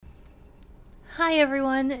Hi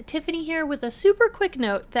everyone, Tiffany here with a super quick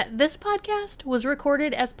note that this podcast was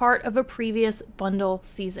recorded as part of a previous bundle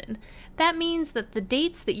season. That means that the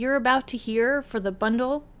dates that you're about to hear for the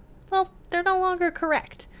bundle, well, they're no longer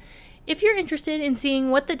correct. If you're interested in seeing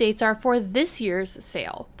what the dates are for this year's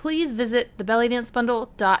sale, please visit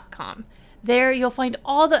thebellydancebundle.com. There you'll find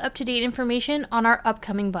all the up-to-date information on our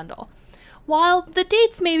upcoming bundle. While the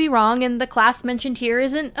dates may be wrong and the class mentioned here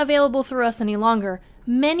isn't available through us any longer,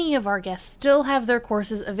 many of our guests still have their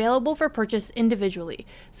courses available for purchase individually,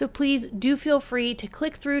 so please do feel free to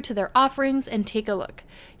click through to their offerings and take a look.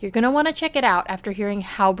 You're going to want to check it out after hearing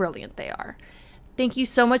how brilliant they are. Thank you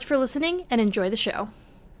so much for listening and enjoy the show.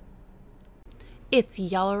 It's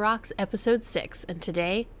Yalla Rocks episode 6, and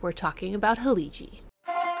today we're talking about Haleegi.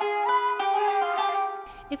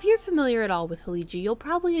 If you're familiar at all with Haleegi, you'll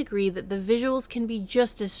probably agree that the visuals can be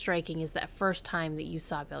just as striking as that first time that you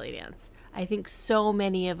saw belly dance. I think so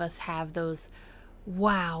many of us have those,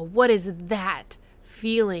 wow, what is that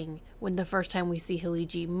feeling when the first time we see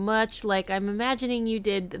Haleegi, much like I'm imagining you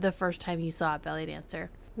did the first time you saw a belly dancer.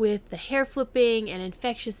 With the hair flipping and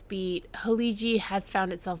infectious beat, Haleegi has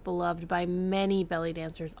found itself beloved by many belly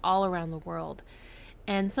dancers all around the world.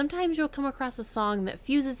 And sometimes you'll come across a song that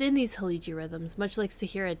fuses in these Haleegi rhythms, much like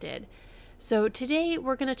Sahira did. So today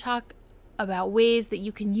we're going to talk about ways that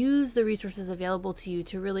you can use the resources available to you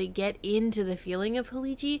to really get into the feeling of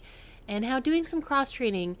Haleegi, and how doing some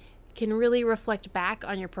cross-training can really reflect back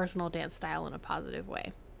on your personal dance style in a positive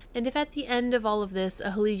way. And if at the end of all of this,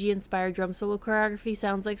 a Haleegi-inspired drum solo choreography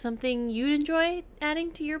sounds like something you'd enjoy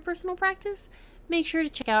adding to your personal practice, make sure to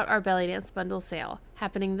check out our Belly Dance Bundle sale,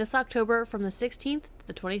 happening this October from the 16th to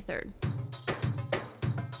the 23rd.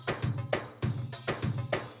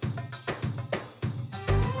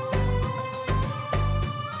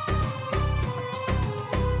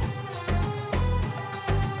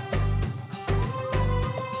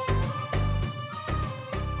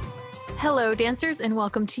 Hello, dancers, and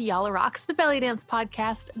welcome to Yalla Rocks, the belly dance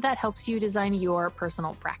podcast that helps you design your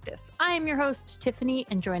personal practice. I am your host, Tiffany,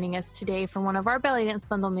 and joining us today from one of our belly dance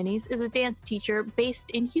bundle minis is a dance teacher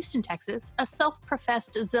based in Houston, Texas, a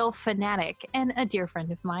self-professed Zil fanatic, and a dear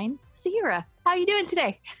friend of mine, Sahira. How are you doing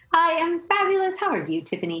today? Hi, I'm fabulous. How are you,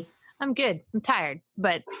 Tiffany? I'm good. I'm tired,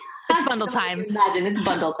 but it's bundle time. Imagine it's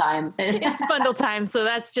bundle time. It's bundle time, so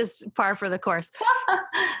that's just par for the course.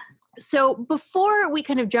 So before we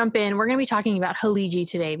kind of jump in, we're going to be talking about Haleegi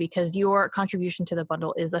today because your contribution to the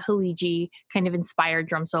bundle is a Haleegi kind of inspired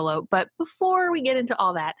drum solo. But before we get into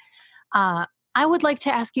all that, I would like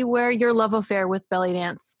to ask you where your love affair with belly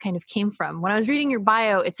dance kind of came from. When I was reading your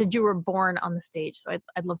bio, it said you were born on the stage. So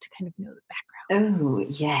I'd love to kind of know the background. Oh,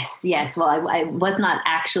 yes. Well, I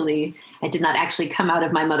did not actually come out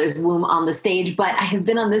of my mother's womb on the stage, but I have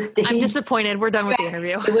been on this stage. I'm disappointed. We're done with the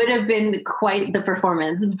interview. It would have been quite the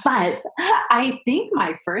performance. But I think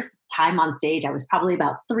my first time on stage, I was probably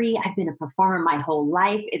about 3. I've been a performer my whole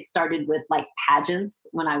life. It started with like pageants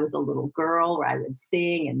when I was a little girl where I would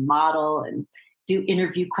sing and model and do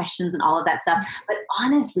interview questions and all of that stuff. But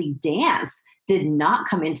honestly, dance did not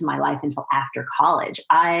come into my life until after college.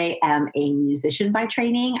 I am a musician by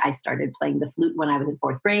training. I started playing the flute when I was in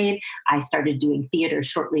 4th grade. I started doing theater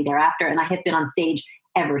shortly thereafter, and I have been on stage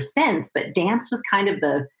ever since. But dance was kind of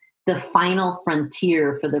the final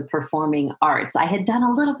frontier for the performing arts. I had done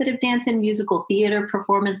a little bit of dance in musical theater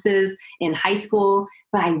performances in high school,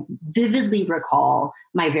 but I vividly recall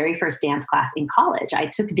my very first dance class in college. I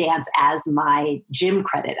took dance as my gym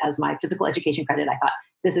credit, as my physical education credit. I thought,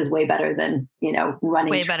 this is way better than,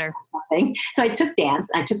 running way better or something. So I took dance,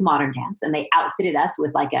 I took modern dance, and they outfitted us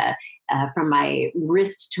with like from my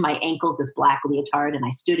wrist to my ankles, this black leotard. And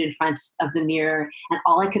I stood in front of the mirror, and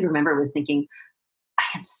all I could remember was thinking,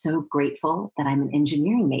 I am so grateful that I'm an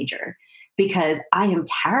engineering major because I am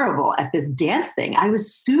terrible at this dance thing. I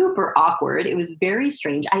was super awkward. It was very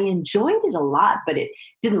strange. I enjoyed it a lot, but it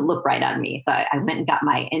didn't look right on me. So I went and got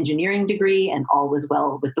my engineering degree, and all was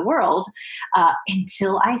well with the world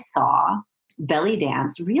until I saw belly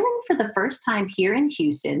dance really for the first time here in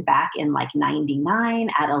Houston back in like 99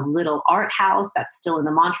 at a little art house that's still in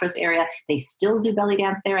the Montrose area. They still do belly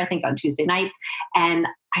dance there, I think, on Tuesday nights. And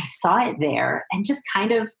I saw it there and just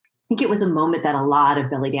kind of think it was a moment that a lot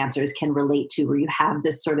of belly dancers can relate to, where you have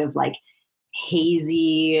this sort of like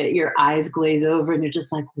hazy, your eyes glaze over and you're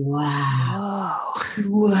just like, wow, Whoa.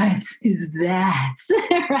 what is that?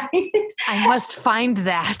 Right? I must find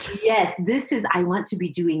that. Yes, I want to be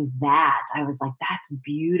doing that. I was like, that's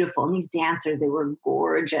beautiful. And these dancers, they were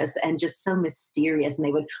gorgeous and just so mysterious. And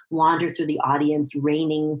they would wander through the audience,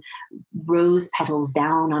 raining rose petals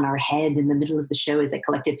down on our head in the middle of the show as they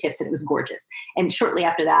collected tips. And it was gorgeous. And shortly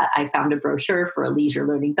after that, I found a brochure for a leisure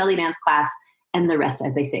learning belly dance class. And the rest,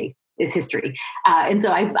 as they say, is history. And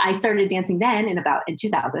so I started dancing then in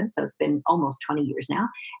 2000. So it's been almost 20 years now.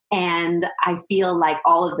 And I feel like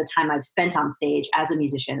all of the time I've spent on stage as a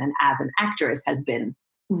musician and as an actress has been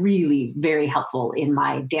really very helpful in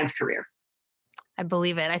my dance career. I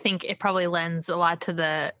believe it. I think it probably lends a lot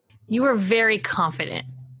to you were very confident.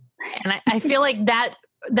 And I feel like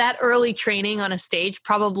that early training on a stage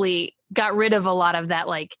probably got rid of a lot of that,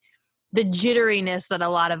 like, the jitteriness that a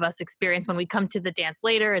lot of us experience when we come to the dance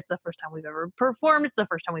later. It's the first time we've ever performed. It's the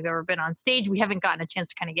first time we've ever been on stage. We haven't gotten a chance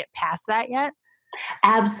to kind of get past that yet.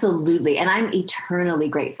 Absolutely. And I'm eternally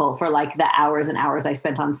grateful for like the hours and hours I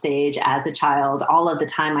spent on stage as a child, all of the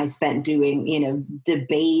time I spent doing,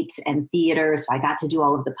 debate and theater. So I got to do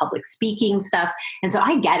all of the public speaking stuff. And so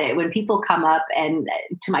I get it when people come up and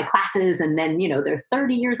to my classes and then, they're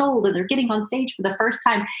 30 years old and they're getting on stage for the first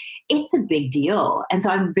time. It's a big deal. And so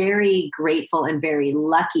I'm very grateful and very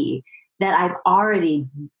lucky that I've already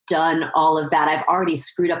done all of that. I've already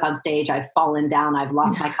screwed up on stage. I've fallen down. I've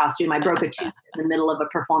lost my costume. I broke a tooth in the middle of a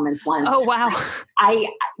performance once. Oh, wow.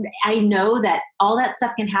 I know that all that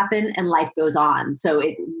stuff can happen and life goes on. So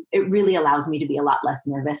it really allows me to be a lot less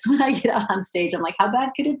nervous when I get out on stage. I'm like, how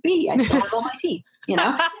bad could it be? I still have all my teeth,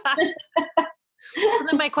 So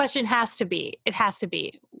then my question has to be,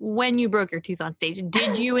 when you broke your tooth on stage,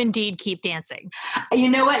 did you indeed keep dancing? You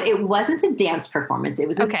know what? It wasn't a dance performance. It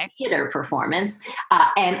was a theater performance.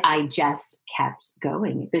 And I just kept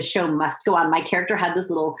going. The show must go on. My character had this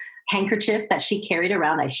little handkerchief that she carried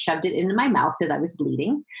around. I shoved it into my mouth because I was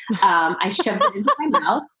bleeding. I shoved it into my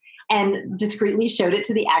mouth and discreetly showed it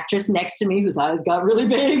to the actress next to me whose eyes got really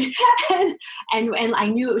big. and I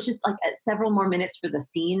knew it was just like several more minutes for the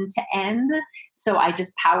scene to end. So I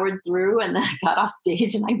just powered through and then I got off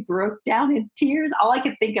stage and I broke down in tears. All I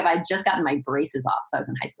could think of, I'd just gotten my braces off. So I was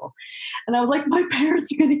in high school. And I was like, my parents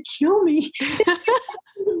are going to kill me.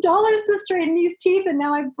 Dollars to straighten these teeth and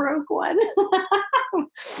now I broke one.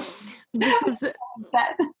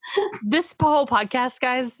 This whole podcast,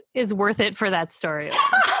 guys, is worth it for that story.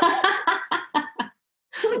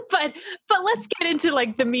 but let's get into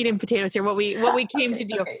like the meat and potatoes here, what we came to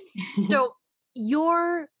do. Okay. So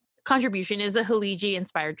your contribution is a Haliji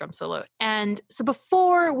inspired drum solo. And so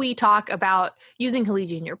before we talk about using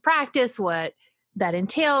Haliji in your practice, what that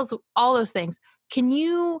entails, all those things, can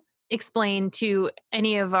you explain to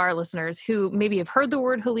any of our listeners who maybe have heard the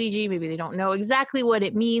word Haliji, maybe they don't know exactly what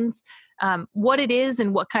it means, what it is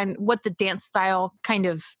and what the dance style kind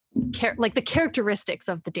of like the characteristics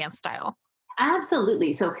of the dance style?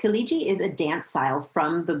 Absolutely. So Haliji is a dance style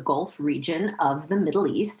from the Gulf region of the Middle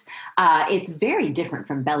East. It's very different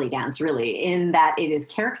from belly dance, really, in that it is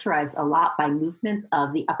characterized a lot by movements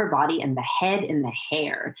of the upper body and the head and the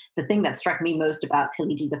hair. The thing that struck me most about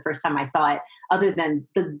Haliji the first time I saw it, other than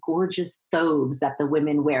the gorgeous thobes that the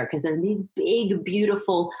women wear, because they're these big,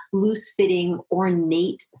 beautiful, loose-fitting,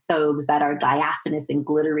 ornate thobes that are diaphanous and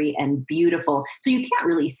glittery and beautiful. So you can't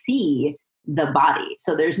really see the body.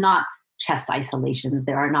 So there's not chest isolations.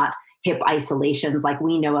 There are not hip isolations like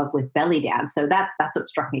we know of with belly dance. So that's what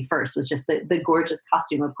struck me first, was just the gorgeous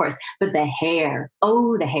costume, of course, but the hair.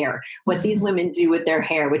 Oh, the hair. What these women do with their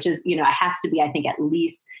hair, which is, it has to be, I think, at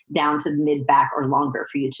least down to mid back or longer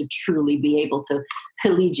for you to truly be able to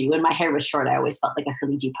Haliji. When my hair was short, I always felt like a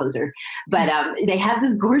Haliji poser. But they have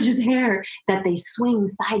this gorgeous hair that they swing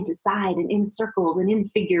side to side and in circles and in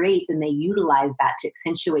figure eights, and they utilize that to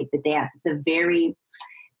accentuate the dance. It's a very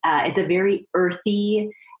earthy,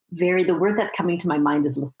 the word that's coming to my mind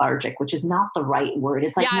is lethargic, which is not the right word.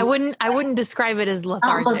 It's like, I wouldn't describe it as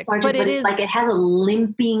lethargic, but it is like, it has a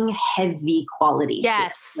limping, heavy quality.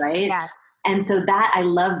 Yes. To it, right. Yes. And so that, I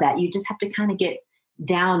love that. You just have to kind of get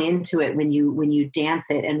down into it when you dance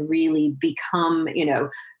it and really become,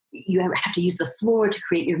 you have to use the floor to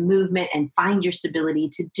create your movement and find your stability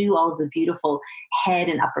to do all of the beautiful head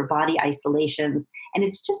and upper body isolations. And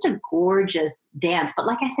it's just a gorgeous dance. But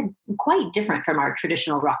like I said, quite different from our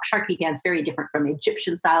traditional rock sharky dance, very different from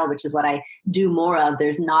Egyptian style, which is what I do more of.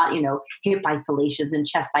 There's not, hip isolations and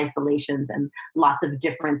chest isolations and lots of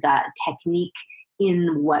different technique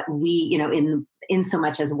in what we, in so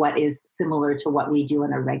much as what is similar to what we do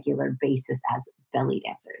on a regular basis as belly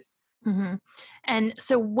dancers. Hmm. And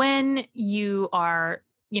so when you are,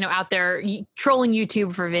 out there trolling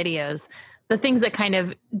YouTube for videos, the things that kind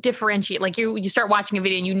of differentiate, like you start watching a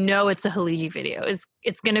video and it's a Haliji video, is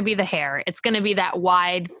it's going to be the hair, it's going to be that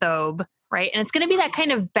wide thobe, right? And it's going to be that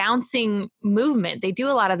kind of bouncing movement. They do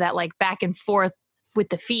a lot of that, like back and forth with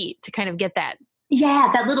the feet to kind of get that. Yeah,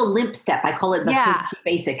 that little limp step. I call it the Haliji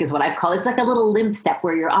basic is what I've called it. It's like a little limp step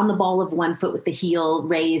where you're on the ball of one foot with the heel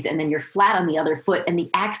raised and then you're flat on the other foot. And the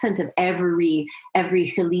accent of every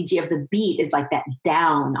Haliji of the beat is like that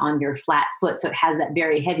down on your flat foot. So it has that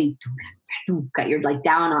very heavy, you're like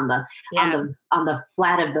down on the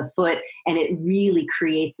flat of the foot. And it really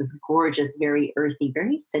creates this gorgeous, very earthy,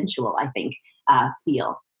 very sensual, I think,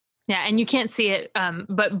 feel. Yeah, and you can't see it,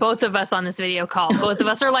 but both of us on this video call, both of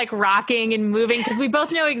us are like rocking and moving because we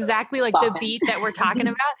both know exactly like the beat that we're talking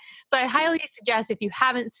about. So I highly suggest, if you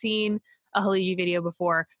haven't seen a Haliji video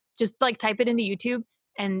before, just like type it into YouTube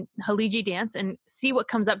and Haliji dance and see what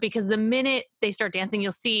comes up, because the minute they start dancing,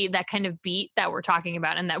 you'll see that kind of beat that we're talking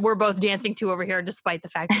about and that we're both dancing to over here, despite the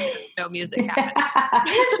fact that there's no music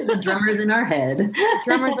happening. The drummer's in our head. The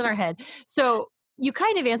drummer's in our head. So you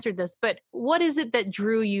kind of answered this, but what is it that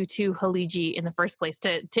drew you to Haliji in the first place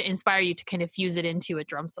to inspire you to kind of fuse it into a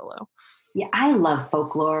drum solo? Yeah, I love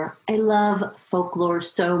folklore. I love folklore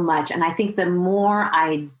so much. And I think the more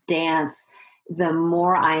I dance, the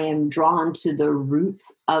more I am drawn to the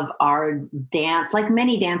roots of our dance. Like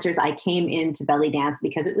many dancers, I came into belly dance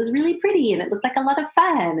because it was really pretty and it looked like a lot of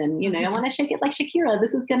fun. And, I want to shake it like Shakira.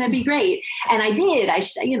 This is going to be great. And I did. I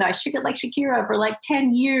shook it like Shakira for like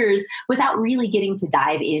 10 years without really getting to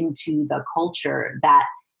dive into the culture that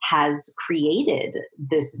has created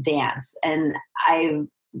this dance. And I've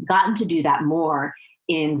gotten to do that more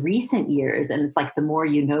in recent years. And it's like, the more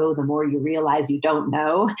you know, the more you realize you don't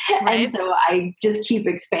know. Right. And so I just keep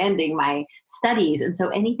expanding my studies. And so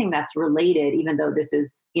anything that's related, even though this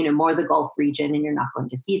is, more the Gulf region, and you're not going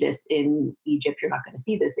to see this in Egypt, you're not going to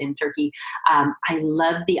see this in Turkey. I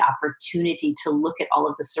love the opportunity to look at all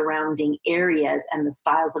of the surrounding areas and the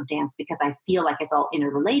styles of dance, because I feel like it's all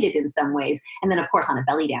interrelated in some ways. And then of course, on a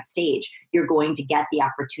belly dance stage, you're going to get the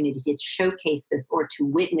opportunity to showcase this or to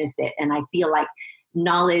witness it. And I feel like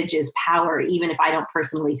knowledge is power. Even if I don't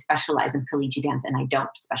personally specialize in Haliji dance, and I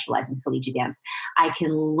don't specialize in Haliji dance, I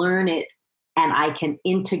can learn it and I can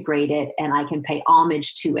integrate it and I can pay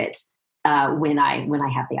homage to it when I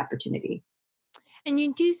have the opportunity. And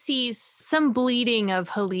you do see some bleeding of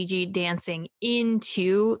Haliji dancing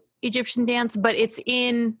into Egyptian dance, but it's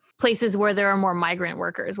in places where there are more migrant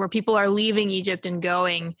workers, where people are leaving Egypt and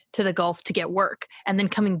going to the Gulf to get work and then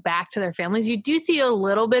coming back to their families. You do see a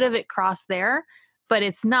little bit of it cross there, but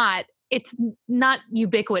it's not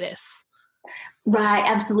ubiquitous. Right,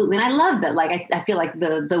 absolutely. And I love that. Like, I feel like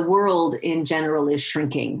the world in general is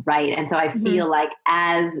shrinking, right? And so I feel like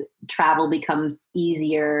as travel becomes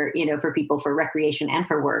easier, for people for recreation and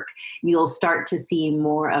for work, you'll start to see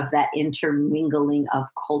more of that intermingling of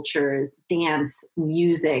cultures, dance,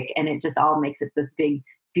 music, and it just all makes it this big,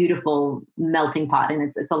 beautiful melting pot. And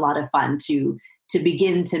it's a lot of fun to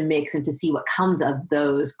begin to mix and to see what comes of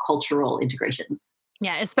those cultural integrations.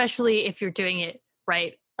 Yeah, especially if you're doing it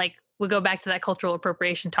right. Like, we'll go back to that cultural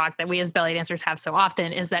appropriation talk that we as belly dancers have so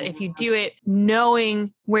often, is that if you do it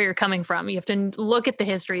knowing where you're coming from, you have to look at the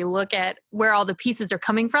history, look at where all the pieces are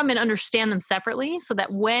coming from and understand them separately, so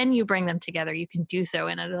that when you bring them together, you can do so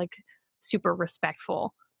in a like super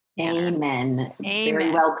respectful manner. Amen. Very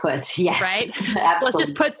well put. Yes. Right. So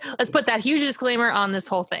let's put that huge disclaimer on this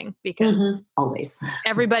whole thing, because always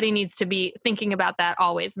everybody needs to be thinking about that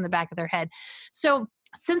always in the back of their head. So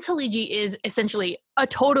since Haliji is essentially a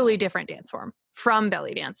totally different dance form from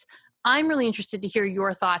belly dance, I'm really interested to hear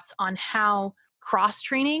your thoughts on how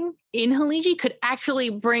cross-training in Haliji could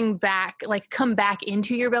actually come back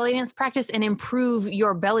into your belly dance practice and improve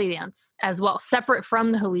your belly dance as well, separate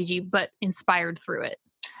from the Haliji, but inspired through it.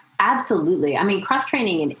 Absolutely. I mean,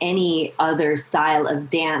 cross-training in any other style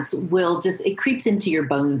of dance it creeps into your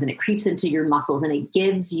bones and it creeps into your muscles, and it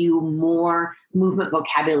gives you more movement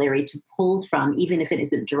vocabulary to pull from, even if it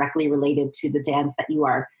isn't directly related to the dance that you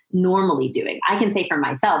are normally doing. I can say for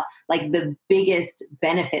myself, like, the biggest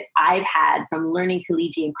benefits I've had from learning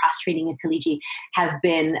Haliji and cross-training in Haliji have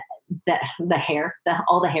been the hair,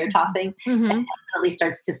 all the hair tossing that definitely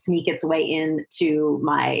starts to sneak its way into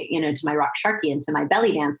my, to my rock sharky, into my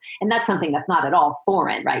belly dance. And that's something that's not at all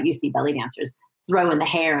foreign, right? You see belly dancers throw in the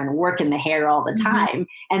hair and work in the hair all the time.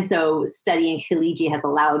 And so studying Haliji has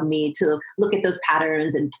allowed me to look at those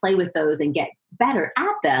patterns and play with those and get better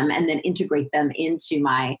at them, and then integrate them into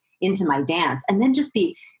my dance. And then just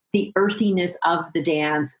the earthiness of the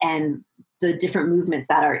dance, and the different movements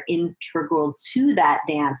that are integral to that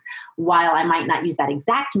dance, while I might not use that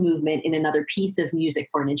exact movement in another piece of music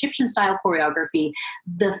for an Egyptian style choreography,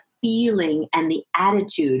 the feeling and the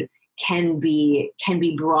attitude can be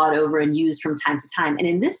brought over and used from time to time. And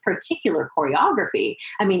in this particular choreography,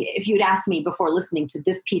 I mean, if you'd asked me before listening to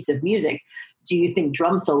this piece of music, do you think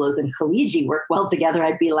drum solos and Khaliji work well together?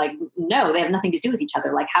 I'd be like, no, they have nothing to do with each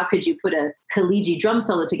other. Like, how could you put a Khaliji drum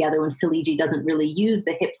solo together when Khaliji doesn't really use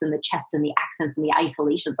the hips and the chest and the accents and the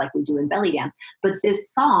isolations like we do in belly dance? But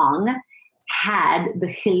this song had the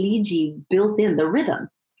Khaliji built in, the rhythm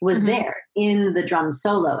was there in the drum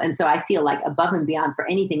solo. And so I feel like above and beyond for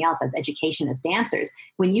anything else as education as dancers,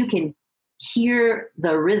 when you can hear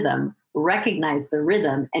the rhythm, recognize the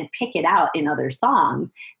rhythm, and pick it out in other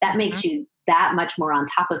songs, that makes you that much more on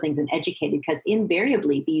top of things and educated, because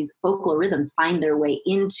invariably these folklore rhythms find their way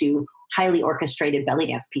into highly orchestrated belly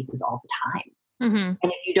dance pieces all the time.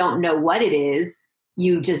 And if you don't know what it is,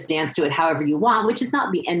 you just dance to it however you want, which is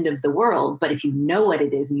not the end of the world. But if you know what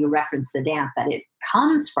it is and you reference the dance that it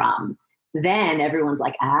comes from, then everyone's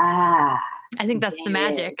like, I think that's the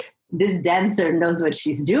magic. This dancer knows what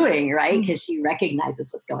she's doing, right? Because she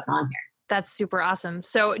recognizes what's going on here. That's super awesome.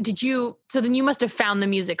 So then you must have found the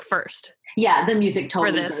music first. Yeah, the music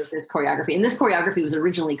totally goes this choreography. And this choreography was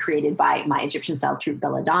originally created by my Egyptian style troupe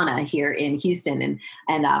Belladonna here in Houston. And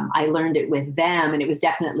I learned it with them, and it was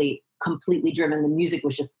definitely completely driven. The music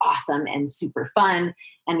was just awesome and super fun.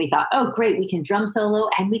 And we thought, oh, great, we can drum solo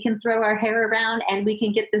and we can throw our hair around and we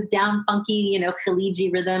can get this down funky,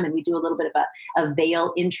 Khaliji rhythm. And we do a little bit of a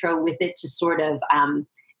veil intro with it to sort of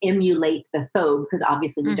emulate the thobe, because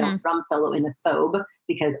obviously we don't drum solo in a thobe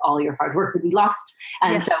because all your hard work would be lost.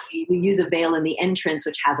 And so we use a veil in the entrance,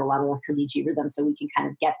 which has a lot of the Khaliji rhythm, so we can kind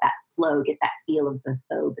of get that flow, get that feel of the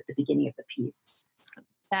thobe at the beginning of the piece.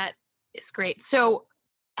 That is great. So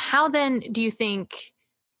how then do you think,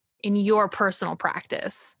 in your personal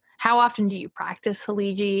practice, how often do you practice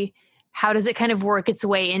Khaliji? How does it kind of work its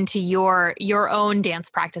way into your own dance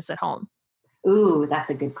practice at home? Ooh, that's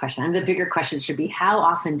a good question. And the bigger question should be, how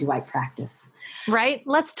often do I practice? Right?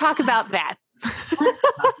 Let's talk about that. Let's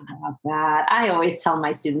talk about that. I always tell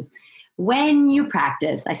my students, when you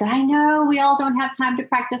practice, I said, I know we all don't have time to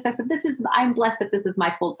practice. I said, I'm blessed that this is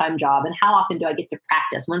my full-time job. And how often do I get to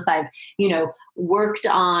practice once I've, worked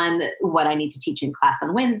on what I need to teach in class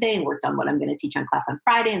on Wednesday, and worked on what I'm going to teach on class on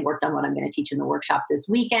Friday, and worked on what I'm going to teach in the workshop this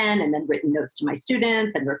weekend, and then written notes to my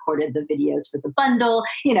students and recorded the videos for the bundle.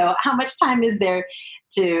 How much time is there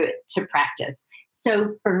to practice?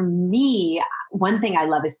 So for me, one thing I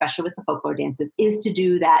love, especially with the folklore dances, is to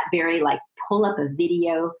do that very pull up a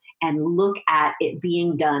video and look at it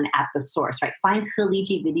being done at the source, right? Find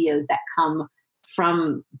Khaliji videos that come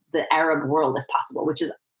from the Arab world if possible, which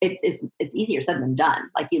is, it's easier said than done.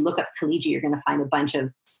 Like, you look up Khaliji, you're going to find a bunch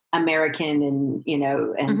of American and,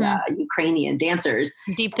 Ukrainian dancers.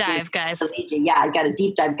 Deep dive, guys. Khaliji. Yeah, I got a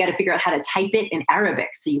deep dive. Got to figure out how to type it in Arabic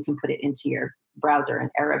so you can put it into your browser in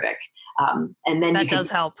Arabic. And then that does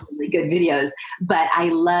help. Really good videos. But I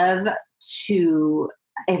love to,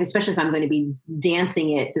 especially if I'm going to be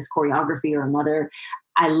dancing it, this choreography or another,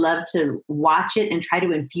 I love to watch it and try to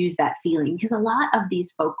infuse that feeling, because a lot of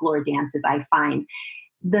these folklore dances, I find,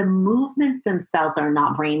 the movements themselves are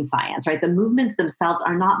not brain science, right? The movements themselves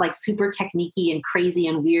are not super techniquey and crazy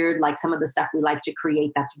and weird, like some of the stuff we like to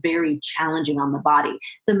create that's very challenging on the body.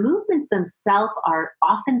 The movements themselves are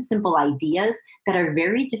often simple ideas that are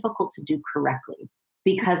very difficult to do correctly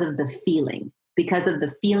because of the feeling.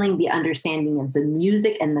 The understanding of the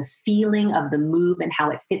music and the feeling of the move and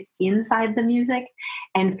how it fits inside the music.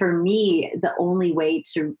 And for me, the only way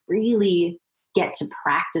to really get to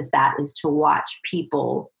practice that is to watch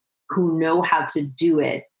people who know how to do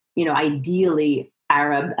it, ideally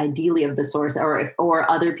Arab, ideally of the source, or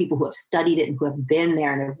other people who have studied it and who have been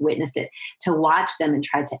there and have witnessed it, to watch them and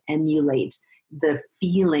try to emulate the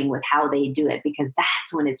feeling with how they do it, because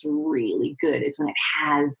that's when it's really good. It's when it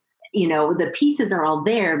has, the pieces are all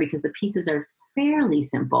there because the pieces are fairly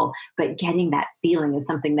simple, but getting that feeling is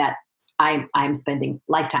something that I'm spending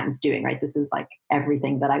lifetimes doing, right? This is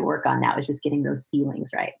everything that I work on now, is just getting those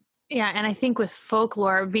feelings right. Yeah. And I think with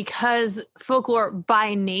folklore, because folklore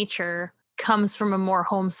by nature comes from a more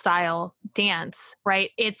home style dance,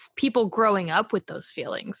 right? It's people growing up with those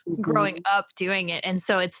feelings, growing up doing it. And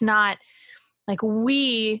so it's not like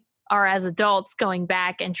we are as adults going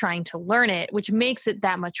back and trying to learn it, which makes it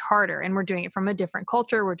that much harder. And we're doing it from a different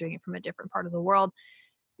culture. We're doing it from a different part of the world.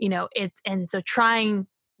 And so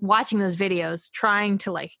watching those videos, trying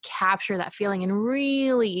to capture that feeling and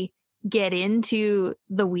really get into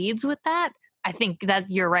the weeds with that I think that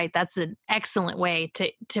you're right. That's an excellent way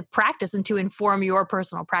to practice and to inform your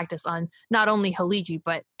personal practice on not only Haliji,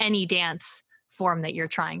 but any dance form that you're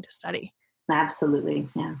trying to study. Absolutely.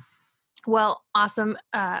 Yeah. Well, awesome.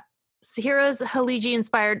 Sahira's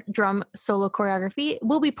Haliji-inspired drum solo choreography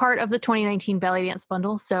will be part of the 2019 Belly Dance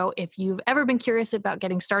Bundle. So if you've ever been curious about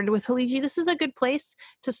getting started with Haliji, this is a good place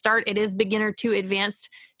to start. It is beginner to advanced.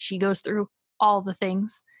 She goes through all the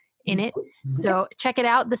things in it. So check it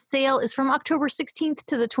out. The sale is from October 16th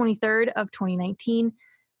to the 23rd of 2019.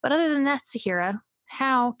 But other than that, Sahira,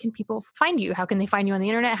 how can people find you? How can they find you on the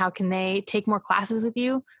internet? How can they take more classes with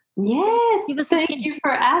you? Yes, thank you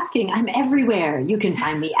for asking. I'm everywhere. You can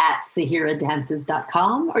find me at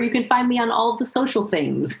sahiradances.com, or you can find me on all of the social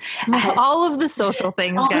things. All of the social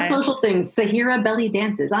things, the social things. Sahira Belly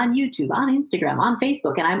Dances on YouTube, on Instagram, on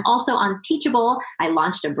Facebook. And I'm also on Teachable. I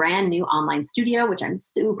launched a brand new online studio, which I'm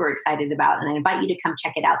super excited about. And I invite you to come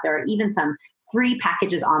check it out. There are even some free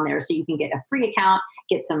packages on there. So you can get a free account,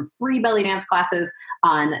 get some free belly dance classes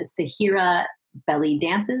on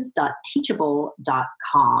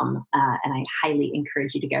bellydances.teachable.com. And I highly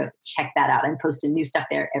encourage you to go check that out. I'm posting new stuff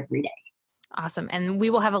there every day. Awesome. And we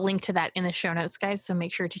will have a link to that in the show notes, guys. So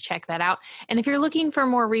make sure to check that out. And if you're looking for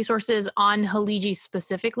more resources on Haliji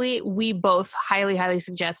specifically, we both highly, highly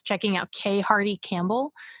suggest checking out Kay Hardy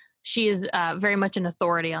Campbell. She is very much an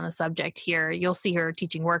authority on the subject here. You'll see her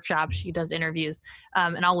teaching workshops. She does interviews.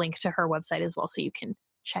 And I'll link to her website as well so you can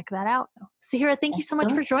check that out. Sahira, thank you so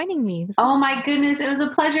much for joining me. Oh my goodness, it was a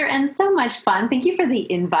pleasure and so much fun. Thank you for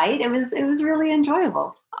the invite. It was really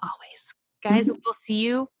enjoyable. Always. Guys, we'll see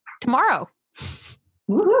you tomorrow.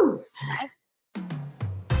 Woohoo. Bye.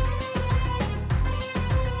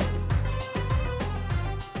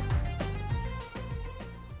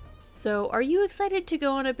 So, are you excited to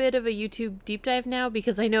go on a bit of a YouTube deep dive now?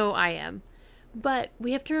 Because I know I am. But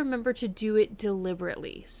we have to remember to do it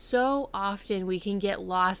deliberately. So often we can get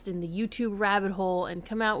lost in the YouTube rabbit hole and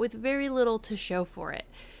come out with very little to show for it.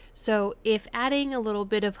 So if adding a little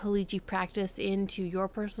bit of Haliji practice into your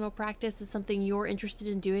personal practice is something you're interested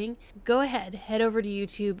in doing, go ahead, head over to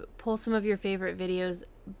YouTube, pull some of your favorite videos,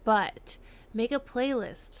 but make a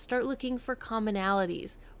playlist. Start looking for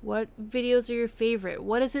commonalities. What videos are your favorite?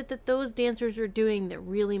 What is it that those dancers are doing that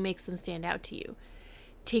really makes them stand out to you?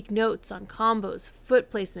 Take notes on combos,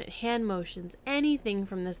 foot placement, hand motions, anything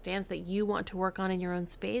from this dance that you want to work on in your own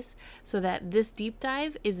space so that this deep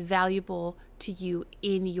dive is valuable to you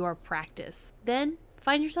in your practice. Then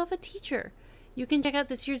find yourself a teacher. You can check out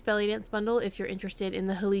this year's Belly Dance Bundle if you're interested in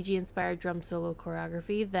the Haliji-inspired drum solo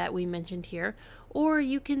choreography that we mentioned here, or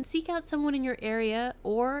you can seek out someone in your area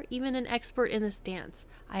or even an expert in this dance.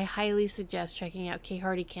 I highly suggest checking out Kay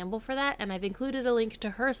Hardy Campbell for that, and I've included a link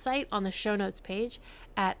to her site on the show notes page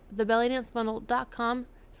at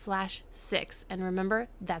thebellydancebundle.com/6. And remember,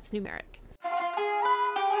 that's numeric.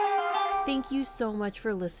 Thank you so much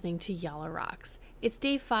for listening to Yalla Rocks. It's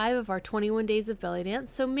day 5 of our 21 days of belly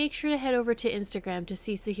dance, so make sure to head over to Instagram to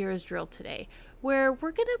see Sahira's drill today, where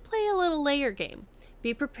we're going to play a little layer game.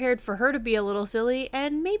 Be prepared for her to be a little silly,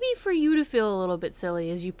 and maybe for you to feel a little bit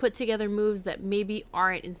silly as you put together moves that maybe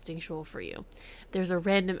aren't instinctual for you. There's a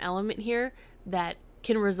random element here that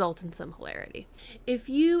can result in some hilarity. If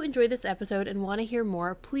you enjoyed this episode and want to hear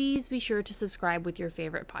more, please be sure to subscribe with your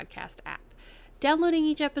favorite podcast app. Downloading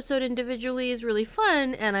each episode individually is really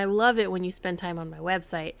fun, and I love it when you spend time on my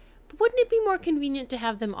website. But wouldn't it be more convenient to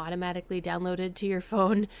have them automatically downloaded to your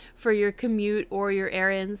phone for your commute or your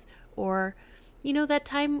errands, or, that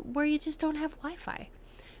time where you just don't have Wi-Fi?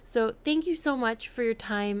 So thank you so much for your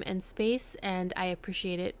time and space, and I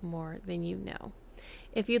appreciate it more than you know.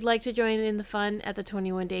 If you'd like to join in the fun at the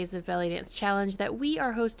 21 Days of Belly Dance Challenge that we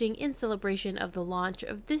are hosting in celebration of the launch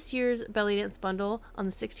of this year's Belly Dance Bundle on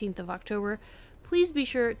the 16th of October, please be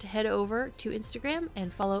sure to head over to Instagram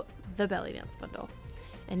and follow the Belly Dance Bundle.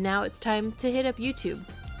 And now it's time to hit up YouTube,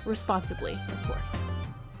 responsibly, of course.